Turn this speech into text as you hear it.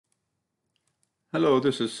Hello,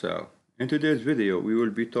 this is Sal. In today's video, we will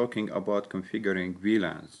be talking about configuring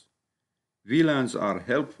VLANs. VLANs are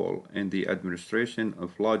helpful in the administration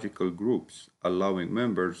of logical groups, allowing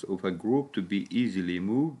members of a group to be easily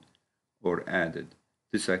moved or added.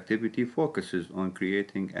 This activity focuses on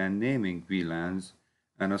creating and naming VLANs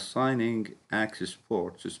and assigning access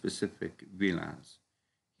ports to specific VLANs.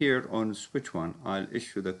 Here on switch 1, I'll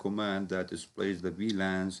issue the command that displays the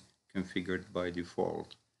VLANs configured by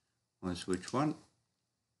default. On switch 1,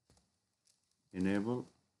 enable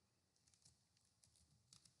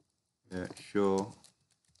show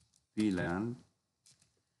VLAN.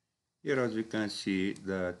 Here, as you can see,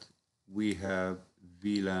 that we have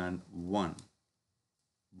VLAN 1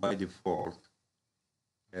 by default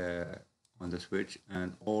on the switch,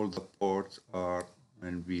 and all the ports are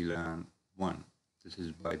in VLAN 1. This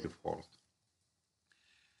is by default.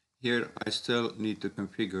 Here, I still need to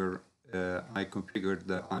configure. I configured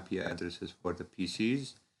the IP addresses for the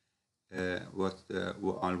PCs.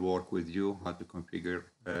 I'll work with you how to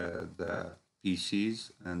configure the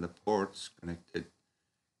PCs and the ports connected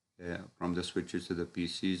from the switches to the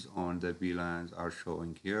PCs on the VLANs are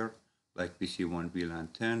showing here, like PC1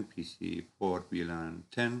 VLAN 10, PC4 VLAN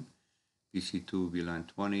 10, PC2 VLAN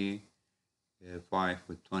 20, 5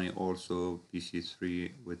 with 20 also,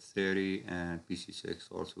 PC3 with 30, and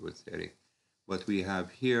PC6 also with 30. But we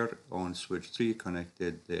have here on switch 3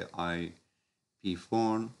 connected the IP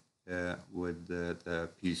phone with the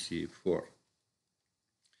PC4.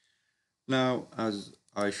 Now, as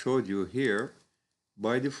I showed you here,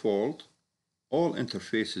 by default, all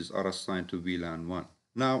interfaces are assigned to VLAN 1.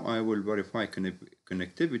 Now I will verify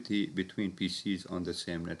connectivity between PCs on the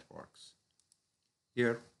same networks.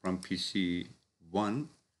 Here from PC1,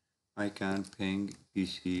 I can ping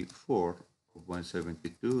PC4 of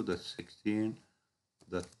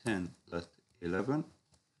 172.16.10.11.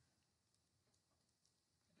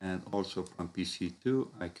 And also from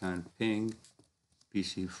PC2, I can ping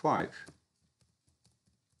PC5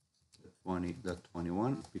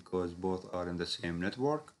 20.21 because both are in the same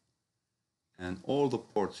network. And all the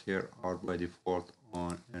ports here are by default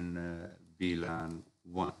on in VLAN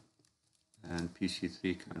 1. And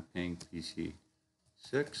PC3 can ping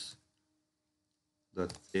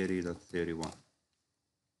PC6.30.31.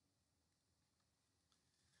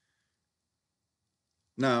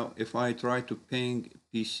 Now, if I try to ping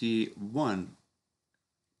PC1,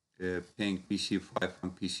 ping PC5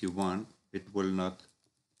 from PC1, it will not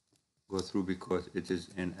go through because it is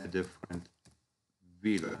in a different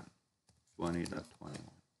VLAN, 20.21.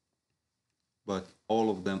 But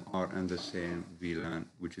all of them are in the same VLAN,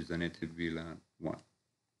 which is the native VLAN 1.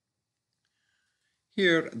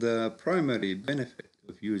 Here, the primary benefit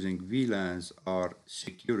of using VLANs are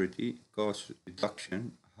security, cost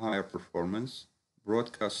reduction, higher performance,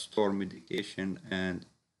 broadcast store mitigation, and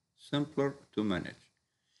simpler to manage.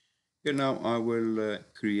 Here now I will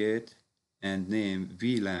create and name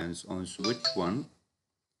VLANs on switch 1,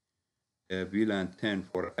 VLAN 10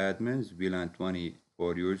 for admins, VLAN 20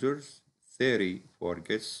 for users, 30 for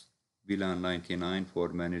guests, VLAN 99 for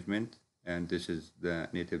management, and this is the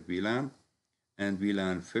native VLAN, and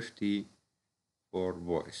VLAN 50 for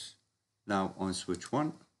voice. Now on switch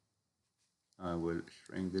 1, I will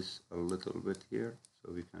shrink this a little bit here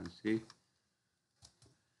so we can see.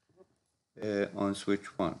 On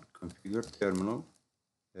switch 1, configure terminal,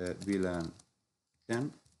 VLAN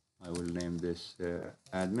 10, I will name this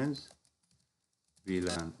admins,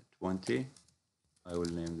 VLAN 20, I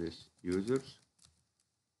will name this users,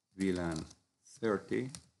 VLAN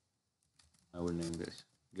 30, I will name this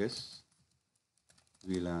guests,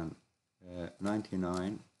 VLAN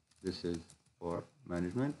 99, this is for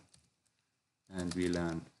management, and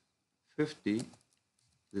VLAN 50,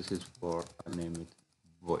 this is for, I name it,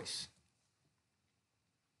 voice.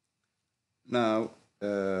 Now,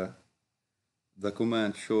 the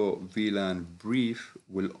command show VLAN brief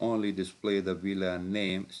will only display the VLAN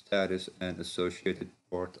name, status, and associated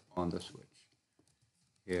port on the switch.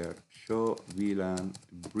 Here, show VLAN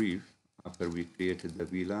brief after we created the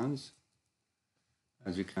VLANs.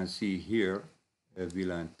 As you can see here,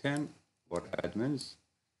 VLAN 10 for admins,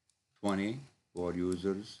 20 for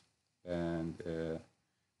users, and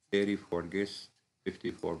 30 for guests,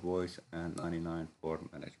 50 for voice, and 99 for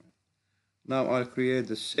management. Now I'll create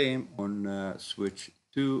the same on switch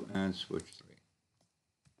 2 and switch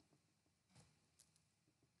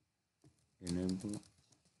 3. Enable,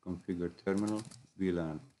 configure terminal,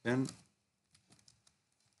 VLAN 10,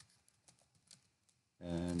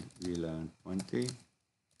 and VLAN 20,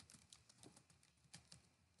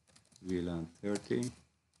 VLAN 30,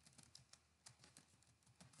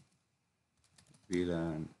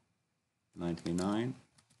 VLAN 99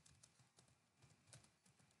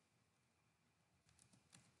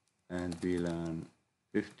 and VLAN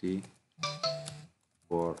 50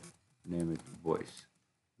 for name it voice.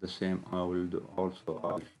 The same I will do also.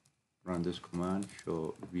 I'll run this command,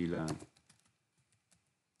 show VLAN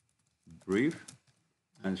brief,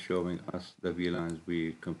 and showing us the VLANs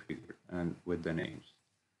we configured and with the names.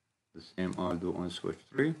 The same I'll do on switch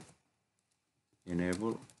 3.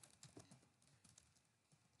 Enable,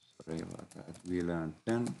 sorry about that, VLAN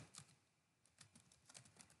 10,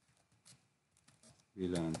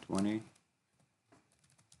 VLAN 20,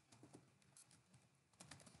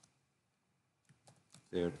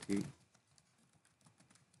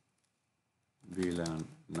 VLAN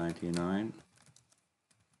 99,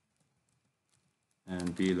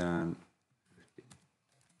 and VLAN 50.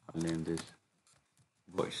 I'll name this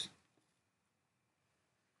voice.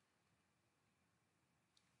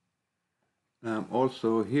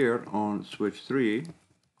 Also here on switch 3,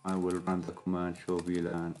 I will run the command show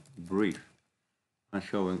VLAN brief and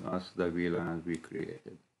showing us the VLANs we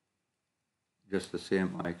created. Just the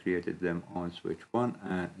same I created them on switch 1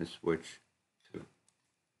 and switch 2.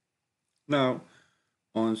 Now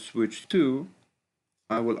on switch 2,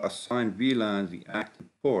 I will assign VLANs the active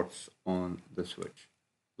ports on the switch.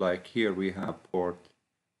 Like here we have port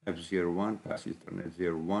F01, passive Ethernet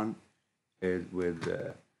 01 is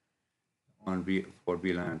with for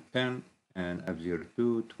VLAN 10 and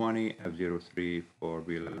F02, 20, F03 for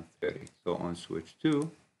VLAN 30. So on switch 2,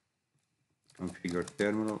 configure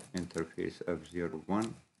terminal interface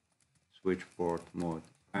F01, switch port mode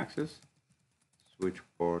access, switch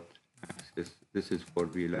port access. This is for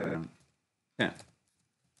VLAN 10.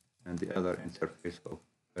 And the other interface of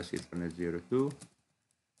passive Ethernet 02,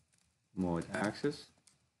 mode access,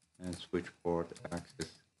 and switch port access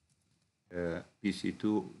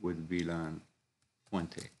PC2 with VLAN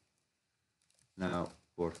 20. Now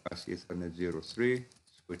for passive Ethernet 03,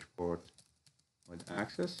 switch port with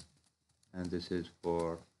access, and this is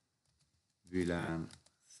for VLAN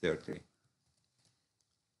 30.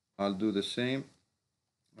 I'll do the same.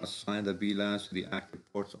 Assign the VLANs to the active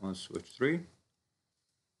ports on switch 3.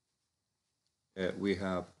 We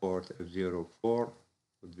have port F04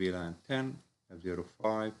 with VLAN 10,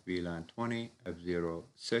 F05, VLAN 20,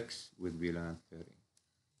 F06 with VLAN 30.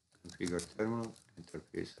 Configure terminal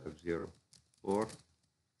interface F04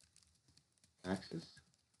 access,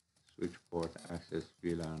 switch port access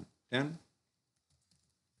VLAN 10,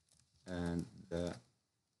 and the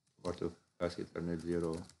port of passive Ethernet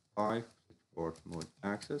 05, switch port mode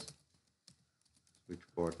access, switch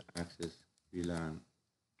port access VLAN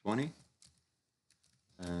 20,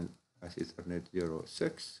 and passive Ethernet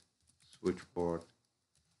 06, switch port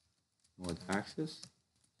mode access,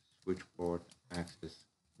 switch port access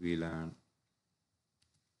VLAN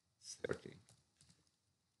 30.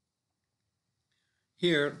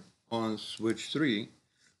 Here on switch 3,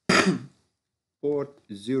 port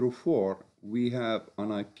 04, we have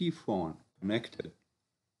an IP phone connected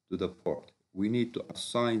to the port. We need to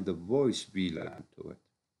assign the voice VLAN to it,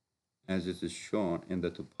 as it is shown in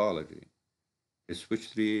the topology. In switch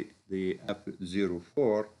 3, the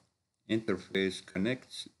F04 interface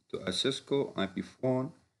connects to a Cisco IP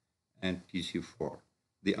phone and PC4.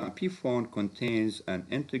 The IP phone contains an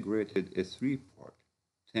integrated 3-port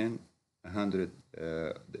 10, 100,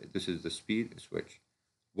 this is the speed switch.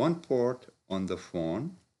 One port on the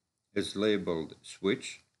phone is labeled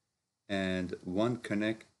switch, and one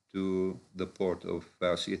connect to the port of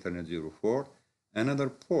Ethernet 04. Another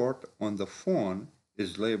port on the phone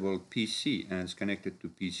is labeled PC and is connected to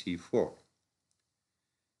PC4.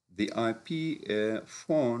 The IP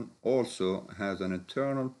phone also has an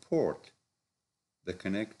internal port that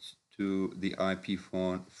connects to the IP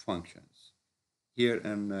phone functions. Here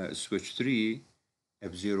in switch 3,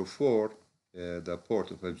 F04, the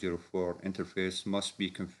port of F04 interface must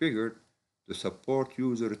be configured to support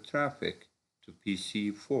user traffic to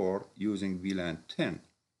PC4 using VLAN 10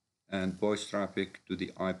 and voice traffic to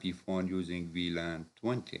the IP phone using VLAN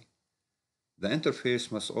 20. The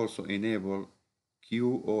interface must also enable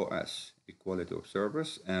QoS, equality of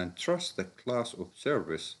service, and trust the class of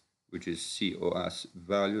service, which is COS,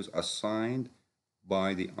 values assigned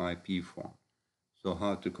by the IP phone. So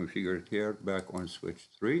how to configure it here? Back on switch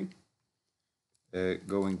 3,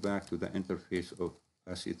 going back to the interface of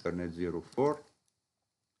passive Ethernet 04.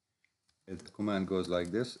 The command goes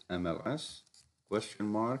like this: MLS question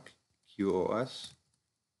mark QoS,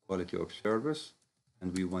 quality of service,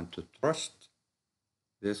 and we want to trust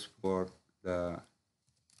this for the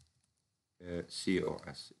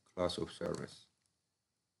COS, class of service.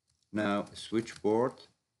 Now switch port,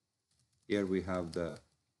 here we have the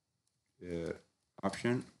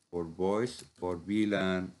option for voice for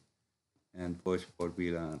VLAN and voice for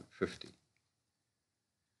VLAN 50.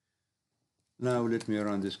 Now let me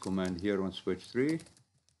run this command here on switch 3,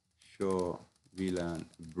 show VLAN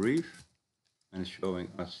brief, and showing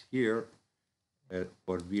us here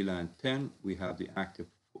for VLAN 10, we have the active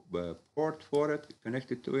port for it,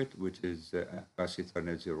 connected to it, which is Pass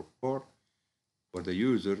Ethernet 04 for the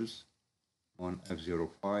users on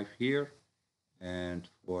F05 here, and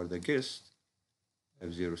for the guest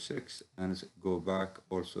F06, and go back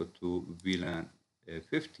also to VLAN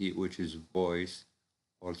 50, which is voice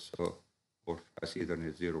also for Pass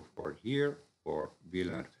Ethernet 04 here for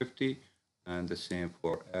VLAN 50, and the same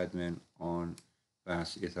for admin on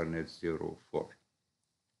Pass Ethernet 04.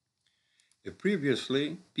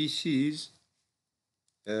 Previously, PCs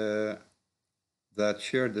that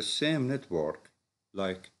share the same network,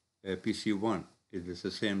 like PC1, it is the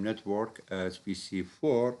same network as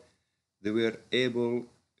PC4, they were able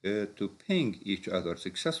to ping each other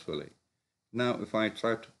successfully. Now, if I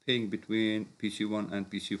try to ping between PC1 and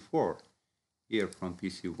PC4, here from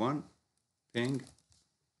PC1, ping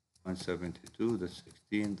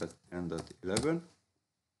 172.16.10.11,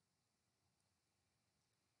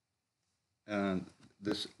 and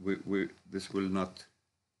this will not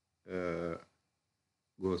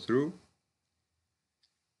go through.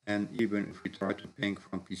 And even if we try to ping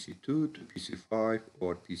from PC2 to PC5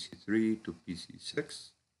 or PC3 to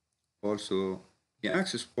PC6, also the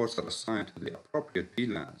access ports are assigned to the appropriate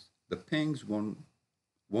VLANs. The pings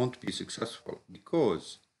won't be successful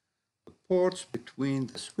because the ports between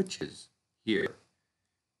the switches here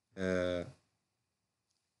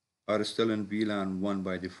are still in VLAN 1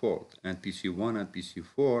 by default, and PC1 and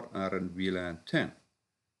PC4 are in VLAN 10.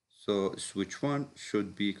 So switch 1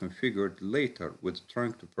 should be configured later with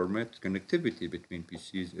trunk to permit connectivity between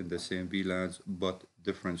PCs in the same VLANs but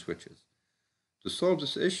different switches. To solve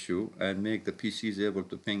this issue and make the PCs able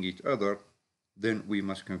to ping each other, then we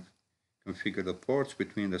must configure the ports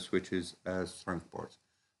between the switches as trunk ports.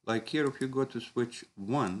 Like here, if you go to switch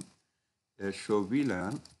 1, show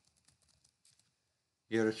VLAN,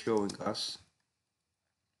 here it's showing us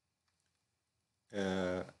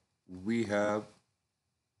we have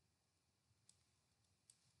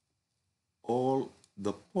all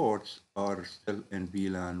the ports are still in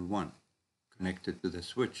VLAN 1 connected to the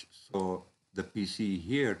switch. So the PC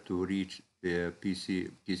here to reach the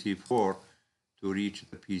PC4 to reach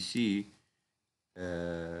the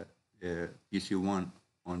PC1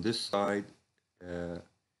 on this side,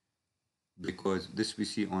 because this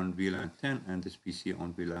PC on VLAN 10 and this PC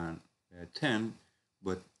on VLAN 10,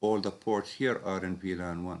 but all the ports here are in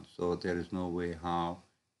VLAN 1, so there is no way how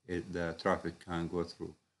the traffic can go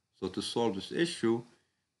through. So to solve this issue,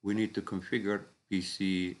 we need to configure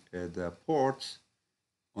the ports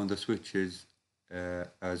on the switches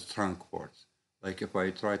as trunk ports. Like if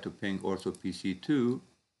I try to ping also PC2,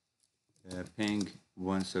 ping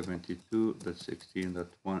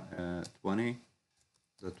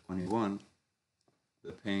 172.16.20.21,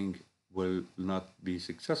 the ping will not be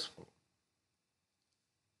successful.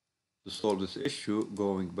 To solve this issue,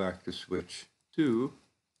 going back to switch 2,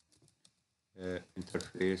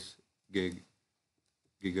 interface gigabit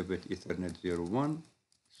Ethernet 01,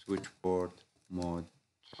 switch port mode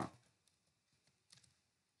trunk.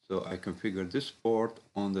 So I configured this port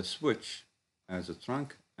on the switch as a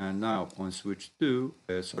trunk, and now on switch 1,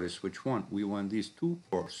 we want these two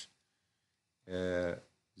ports,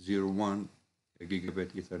 01,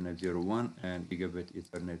 gigabit Ethernet 01 and gigabit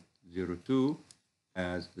Ethernet 02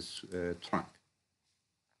 as this trunk.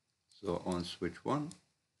 So on switch 1,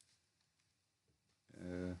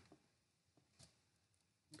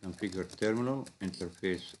 configure terminal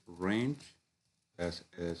interface range as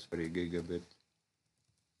gigabit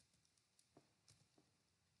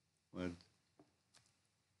with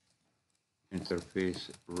interface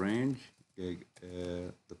range, the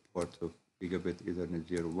port of gigabit Ethernet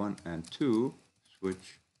 01 and 2,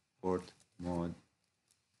 switch port mode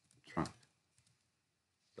trunk.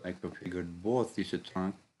 So I configured both these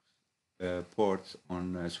trunk ports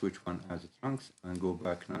on switch 1 as trunks, and go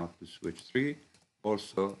back now to switch 3.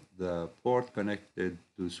 Also the port connected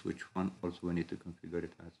to switch 1, also we need to configure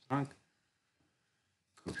it as trunk.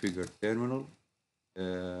 Configure terminal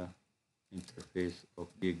interface of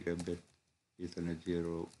gigabit Ethernet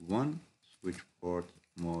 01, switch port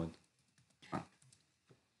mode trunk.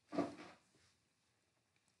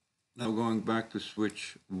 Now going back to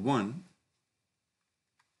switch 1,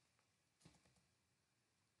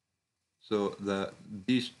 so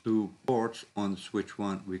these two ports on switch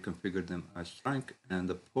 1, we configured them as trunk, and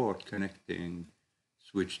the port connecting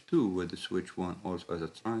switch 2 with the switch 1 also as a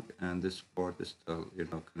trunk, and this port is still,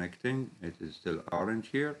 connecting. It is still orange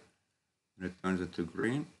here, and it turns into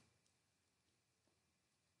green.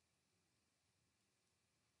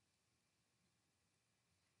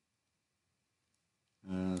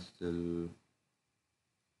 Still.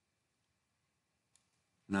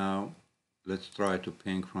 Now, let's try to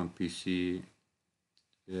ping from PC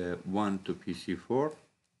 1 to PC 4.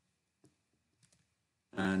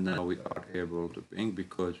 And now we are able to ping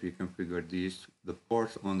because we configured the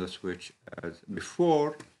ports on the switch as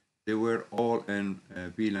before. They were all in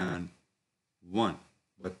VLAN 1,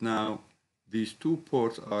 but now these two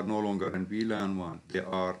ports are no longer in VLAN 1. They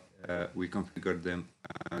are, we configured them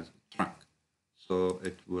as trunk. So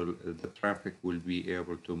the traffic will be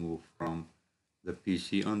able to move from the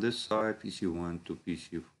PC on this side, PC 1 to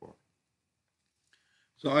PC 4.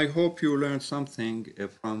 So I hope you learned something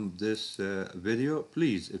from this video.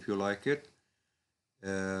 Please, if you like it,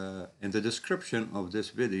 in the description of this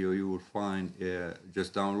video, you will find,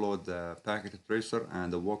 just download the packet tracer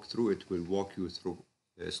and the walkthrough. It will walk you through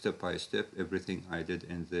step by step everything I did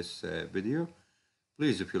in this video.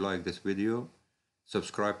 Please, if you like this video,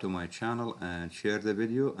 subscribe to my channel and share the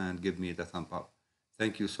video and give me the thumb up.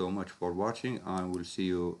 Thank you so much for watching. I will see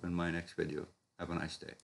you in my next video. Have a nice day.